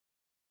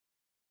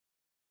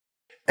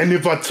And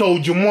if I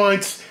told you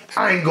once,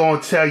 I ain't gonna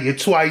tell you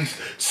twice.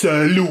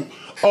 Salute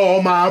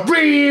all my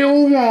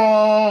real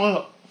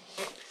ones.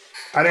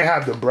 I didn't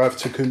have the breath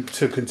to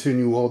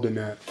continue holding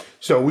that.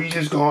 So we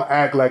just gonna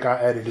act like I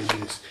edited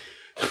this.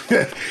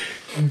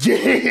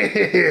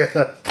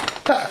 Yeah.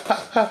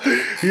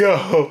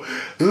 Yo,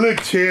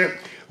 look, champ.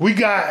 We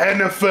got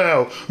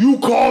NFL. You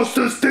cost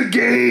us the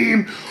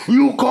game.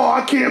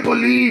 I can't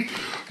believe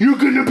you're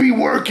gonna be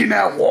working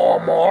at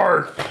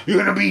Walmart. You're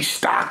gonna be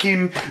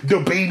stocking the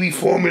baby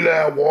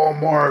formula at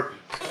Walmart.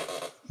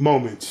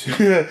 Moments.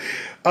 Yo,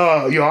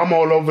 I'm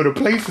all over the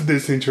place with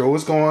this intro.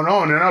 What's going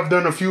on? And I've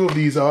done a few of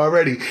these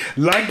already.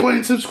 Like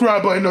button,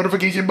 subscribe button,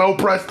 notification bell,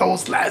 press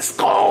those. Let's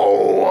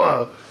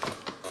go.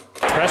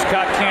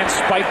 Prescott can't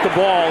spike the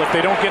ball if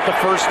they don't get the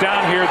first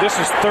down here. This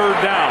is third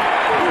down.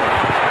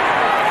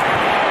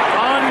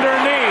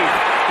 Underneath.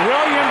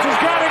 Williams has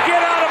got to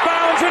get out of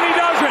bounds, and he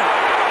doesn't.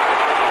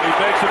 He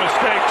makes a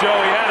mistake, Joe.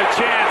 He had a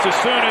chance as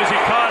soon as he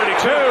caught it. He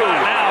could have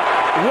gotten out.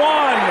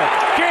 1.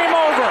 Game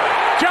over.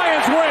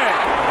 Giants win.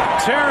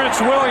 Terrence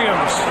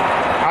Williams.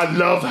 I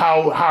love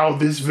how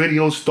this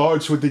video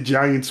starts with the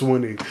Giants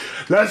winning.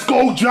 Let's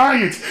go,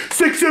 Giants.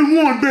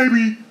 6-1,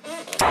 baby.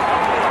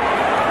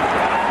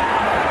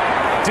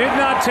 Did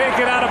not take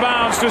it out of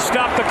bounds to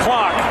stop the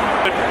clock.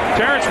 But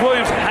Terrence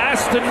Williams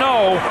has to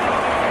know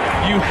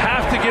you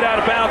have to get out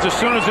of bounds as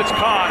soon as it's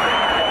caught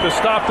to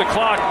stop the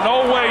clock.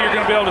 No way you're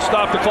going to be able to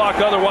stop the clock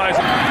otherwise.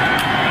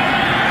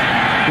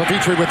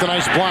 LaVitri with a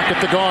nice block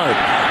at the guard.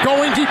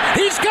 Going deep.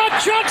 He's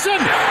got Johnson.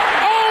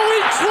 Oh,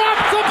 he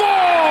dropped the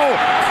ball.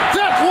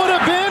 That would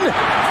have been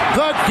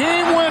the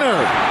game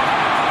winner.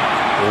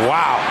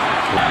 Wow.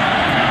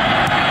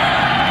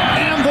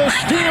 And the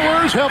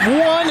Steelers have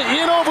won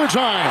in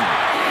overtime.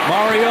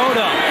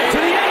 Mariota to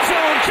the end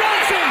zone.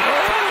 Johnson.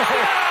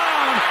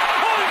 Touchdown.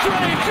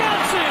 Andre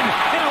Johnson.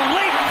 And a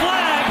late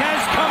flag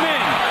has come in.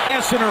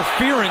 Pass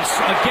interference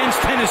against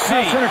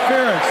Tennessee. Pass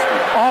interference.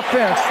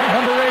 Offense.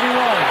 Number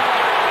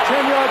 81.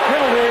 10-yard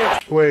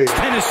penalty. Wait.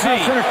 Tennessee.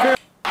 Pass interference.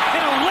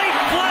 And a late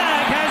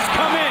flag has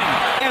come in.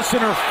 Pass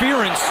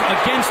interference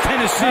against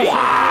Tennessee.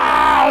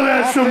 Wow,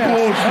 that's some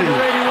bullshit.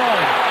 Number 81.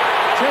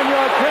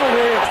 10-yard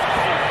penalty.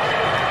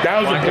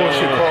 That was a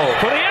bullshit call.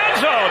 For the end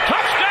zone.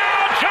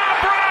 Touchdown, John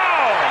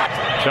Brown.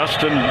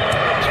 Justin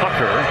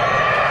Tucker.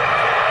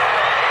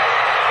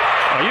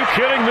 Are you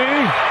kidding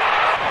me?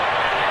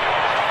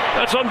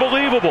 That's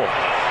unbelievable.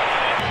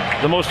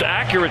 The most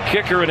accurate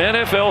kicker in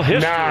NFL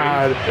history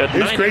at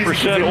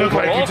 90%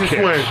 overall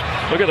kicks.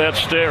 Look at that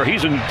stare.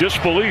 He's in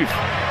disbelief.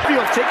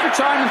 Take your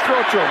time and throw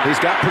to him. He's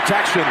got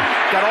protection.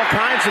 Got all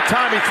kinds of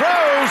time. He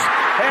throws.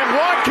 And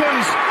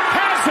Watkins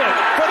has it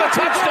for the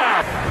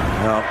touchdown.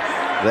 Well,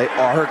 they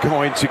are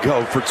going to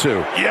go for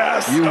 2.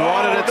 Yes. You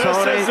wanted it,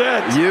 Tony. This is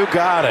it. You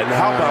got it.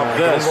 How about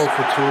this? Don't go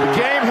for 2. The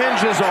game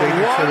hinges on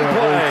one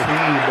play.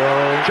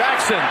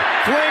 Jackson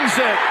flings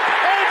it.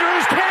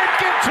 Andrews can't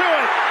get to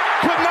it.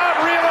 Could not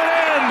reel it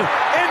in.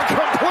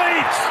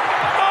 Incomplete.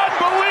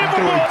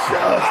 Unbelievable.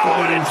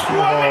 Oh, and it's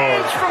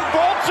 20 from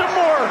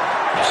Baltimore.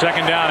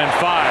 Second down and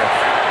 5.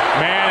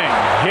 Manning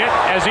hit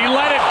as he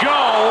let it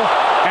go.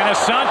 And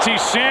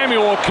Asante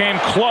Samuel came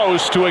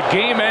close to a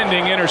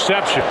game-ending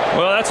interception.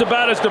 Well, that's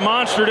about as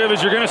demonstrative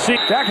as you're going to see.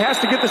 Dak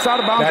has to get this out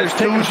of bounds. That's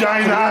 2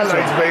 Giant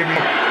highlights, baby.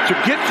 To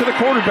get to the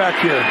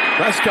quarterback here.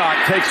 Prescott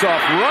takes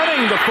off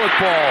running the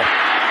football.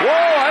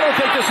 Whoa, I don't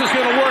think this is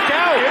going to work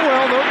out. It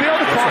will. They'll be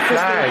able to cross this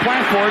thing.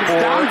 Plan for it.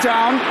 It's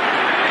down.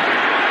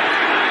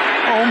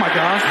 Oh, my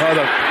gosh. Oh,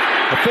 the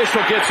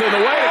official gets in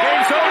the way. The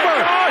game's over.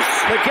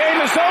 The game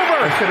is over.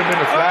 That should have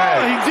been a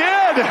flag. Oh, he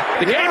did.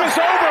 The game is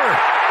over.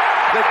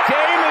 The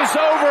game is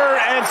over,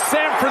 and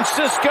San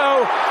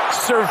Francisco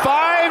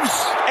survives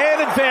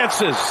and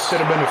advances.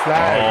 Should have been a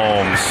flag.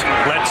 Holmes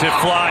lets it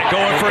fly.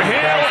 Going for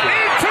Hill.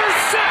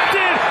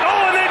 Intercepted.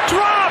 Oh, and it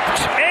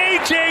dropped.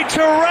 A.J.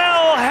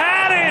 Terrell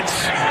had it,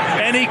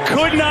 and he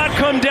could not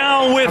come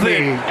down with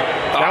it.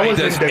 He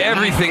does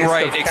everything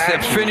right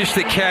except finish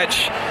the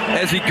catch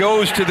as he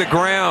goes to the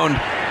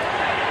ground.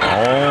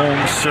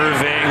 Holmes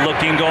surveying,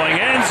 looking, going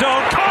end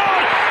zone.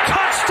 Caught!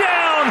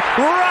 Touchdown!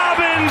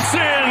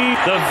 Robinson!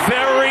 The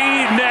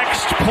very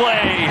next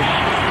play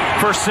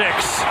for 6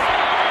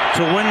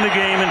 to win the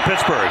game in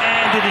Pittsburgh.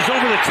 And it is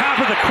over the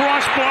top of the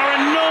crossbar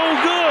and no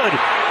good.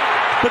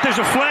 But there's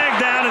a flag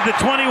down at the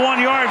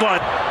 21-yard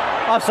line.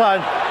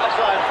 Offside.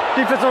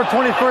 Defense number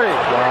 23.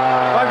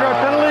 Wow. 5-yard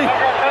penalty.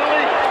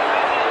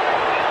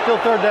 Still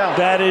third down.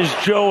 That is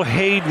Joe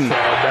Hayden.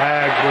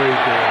 Bag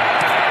breaker.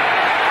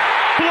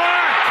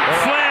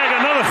 Blocked! Flag,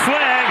 another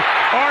flag.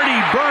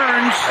 Artie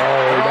Burns.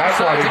 Oh,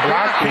 that's why they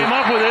blocked it. Came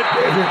up with it,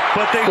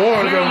 but they 4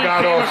 of them clearly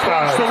got came offside.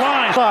 across the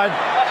line. Offside.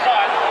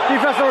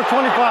 Defense number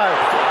 25.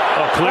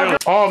 Oh, clearly.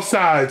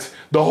 Offsides.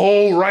 The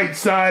whole right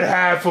side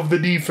half of the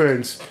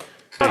defense.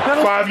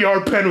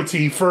 5-yard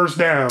penalty, first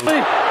down. Third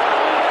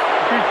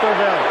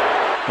down.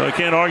 Well, I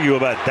can't argue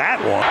about that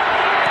one.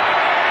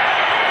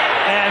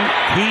 And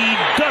he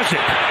does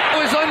it.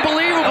 It was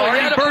unbelievable.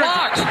 He had it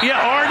blocked.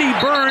 Yeah, Artie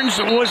Burns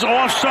was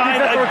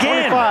offside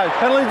again.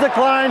 Penalties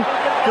decline.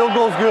 Field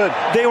goal's good.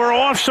 They were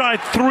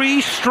offside 3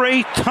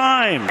 straight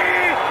times.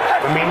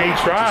 I mean, they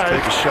tried.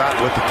 Take a shot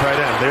with the tight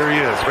end. There he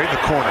is, right in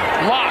the corner.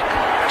 Lock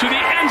to the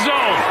end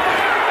zone.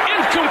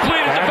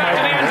 Incomplete at the back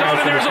of the end zone,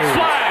 and there's a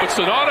flag. It's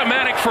an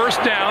automatic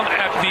first down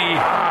at the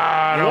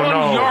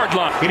 1 yard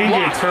line. He didn't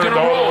get turned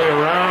all the way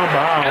around,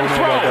 but I don't know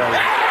about that.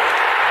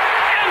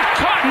 And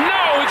cut.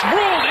 No, it's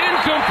ruled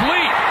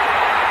incomplete.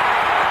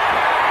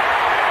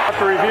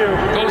 After review,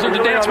 Goes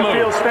into dance mode.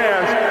 Field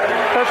stands.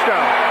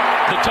 Touchdown.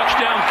 The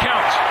touchdown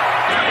counts.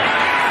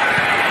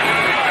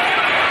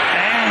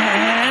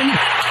 And,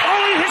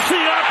 he hits the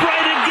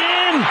upright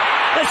again.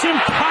 That's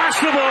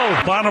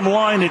impossible. Bottom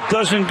line, it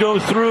doesn't go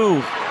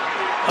through.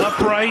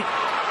 Upright.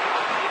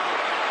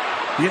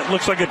 Yeah, it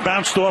looks like it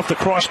bounced off the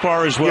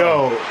crossbar as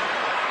well. Yo,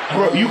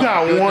 bro, you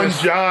got one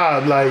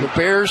job. Like, The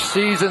Bears'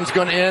 season's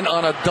going to end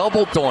on a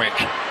double doink.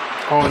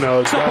 oh no,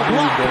 it's Up a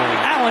block.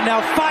 Allen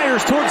now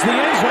fires towards the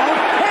end zone,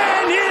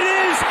 and it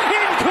is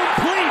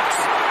incomplete.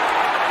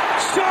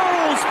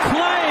 Charles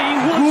Clay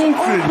was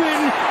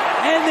open,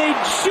 and they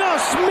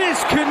just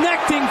missed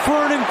connecting for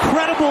an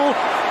incredible,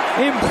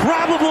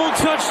 improbable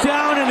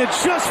touchdown, and it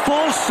just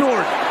falls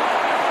short.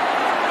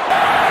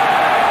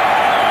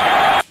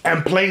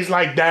 And plays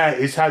like that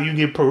is how you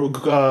get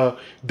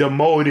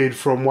demoted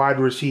from wide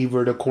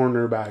receiver to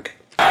cornerback.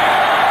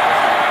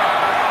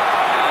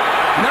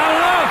 Not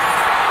enough.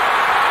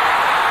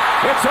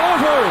 It's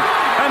over,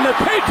 and the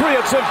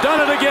Patriots have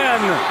done it again,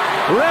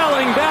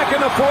 rallying back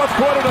in the fourth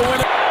quarter to win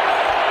it.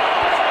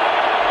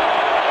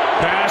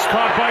 Pass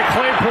caught by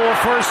Claypool,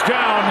 first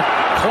down,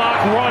 clock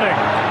running.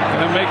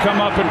 And it may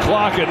come up and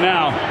clock it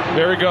now.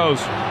 There he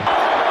goes.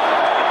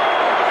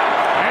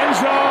 End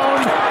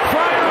zone,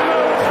 fire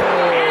move,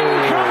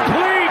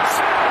 incomplete.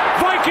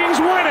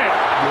 Vikings win it.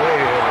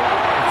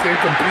 Yeah, it's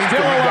incomplete.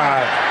 Still We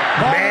got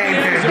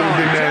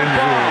manhandled in that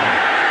zone.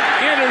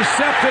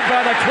 Intercepted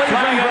by the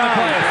Cleveland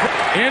Browns.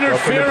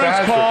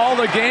 Interference call.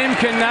 The game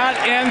cannot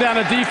end on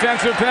a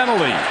defensive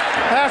penalty.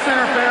 Pass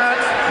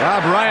interference.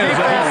 Rob Ryan's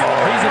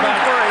he's about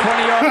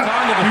 20 yards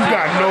onto the You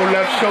got no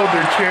left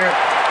shoulder, champ.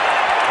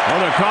 Oh,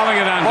 they're calling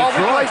it on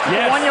Detroit.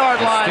 Yes. 1 yard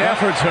line.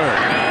 Stafford's hurt.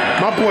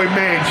 My boy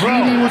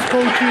Mangini was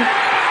coaching.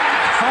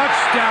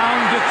 Touchdown,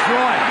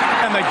 Detroit.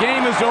 And the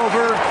game is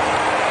over.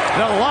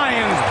 The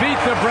Lions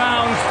beat the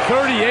Browns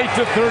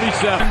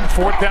 38-37.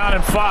 4th down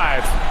and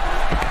 5.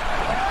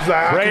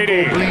 Like,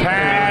 Brady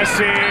pass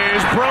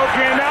is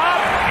broken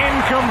up,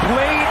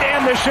 incomplete,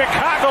 and the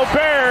Chicago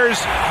Bears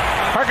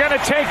are going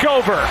to take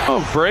over.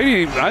 Oh,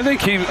 Brady, I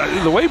think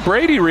the way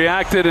Brady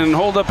reacted and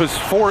hold up his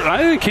fourth,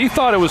 I think he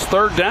thought it was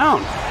 3rd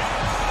down.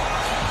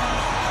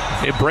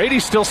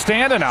 Brady's still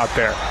standing out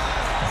there.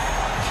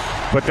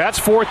 But that's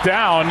 4th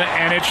down,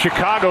 and it's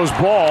Chicago's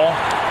ball.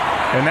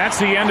 And that's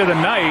the end of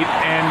the night,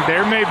 and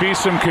there may be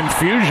some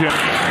confusion.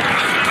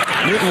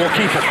 Newton will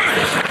keep it.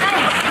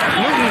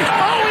 Newton.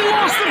 Oh, he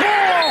lost the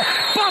ball.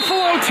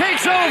 Buffalo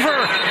takes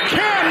over.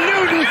 Cam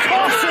Newton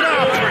coughs it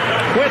up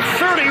with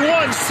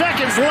 31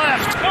 seconds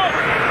left.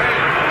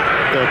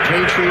 The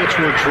Patriots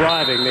were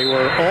driving. They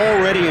were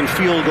already in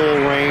field goal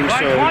range,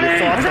 so you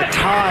thought the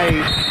tie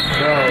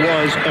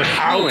was a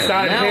shoo-in.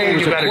 Now it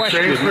was a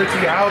question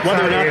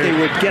whether or not they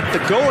would get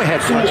the go-ahead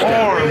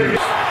touchdown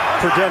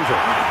for Denver.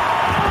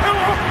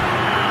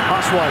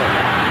 Osweiler.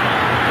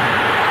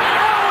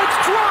 Oh, it's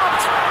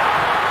dropped.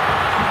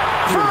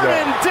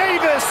 Vernon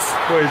Davis.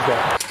 Who is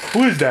that?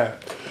 Who is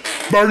that?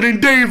 Vernon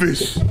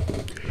Davis.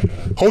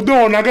 Hold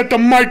on, I got the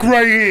mic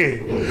right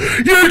here.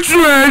 You're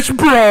trash,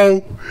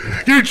 bro.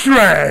 You're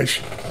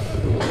trash.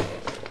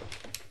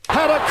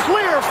 Had a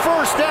clear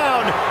first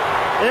down.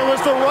 It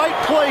was the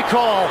right play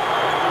call.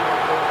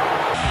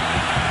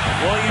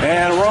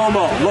 And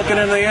Romo looking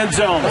in the end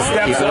zone.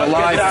 Steps up,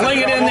 fling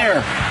it in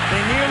there.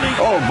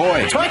 Oh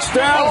boy.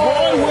 Touchdown,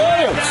 Roy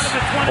Williams.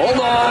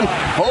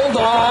 Hold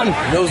on.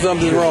 No,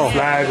 something's wrong.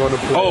 Flag on the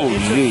play. Oh,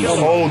 geez.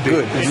 Hold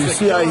it. You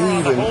see how he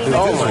even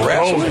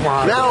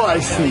now I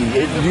see.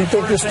 Do you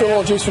think they're still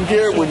on Jason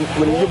Garrett when you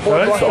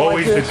boy That's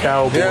always like the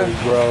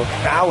Cowboys, bro.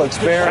 Alex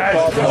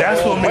Barrett.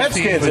 That's what makes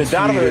Redskins and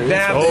Donovan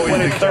McNabb. They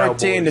win it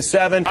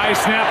 13-7. High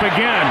snap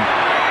again.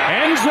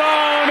 End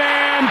zone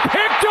and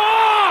picked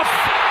off.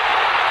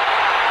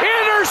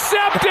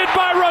 Intercepted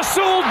by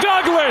Rasul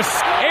Douglas.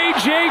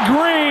 A.J.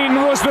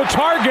 Green was the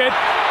target,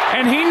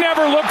 and he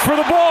never looked for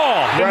the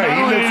ball. Right,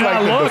 he looks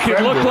like the defender.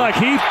 It looked like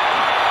he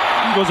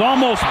was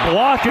almost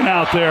blocking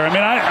out there. I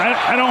mean,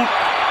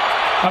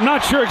 I'm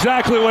not sure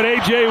exactly what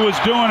A.J. was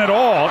doing at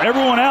all.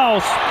 Everyone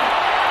else.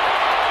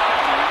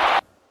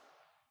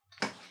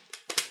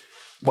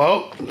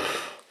 Well,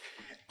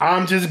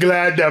 I'm just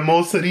glad that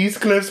most of these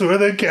clips were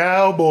the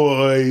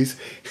Cowboys.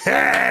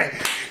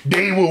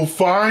 They will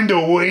find a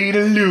way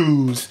to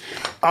lose.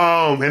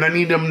 And I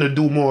need them to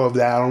do more of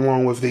that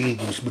along with the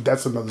Eagles, but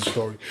that's another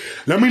story.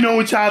 Let me know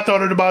what y'all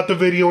thought about the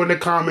video in the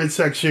comment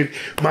section.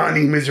 My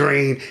name is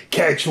Rain.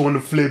 Catch you on the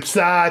flip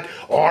side.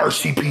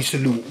 RCP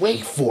salute.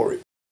 Wait for it.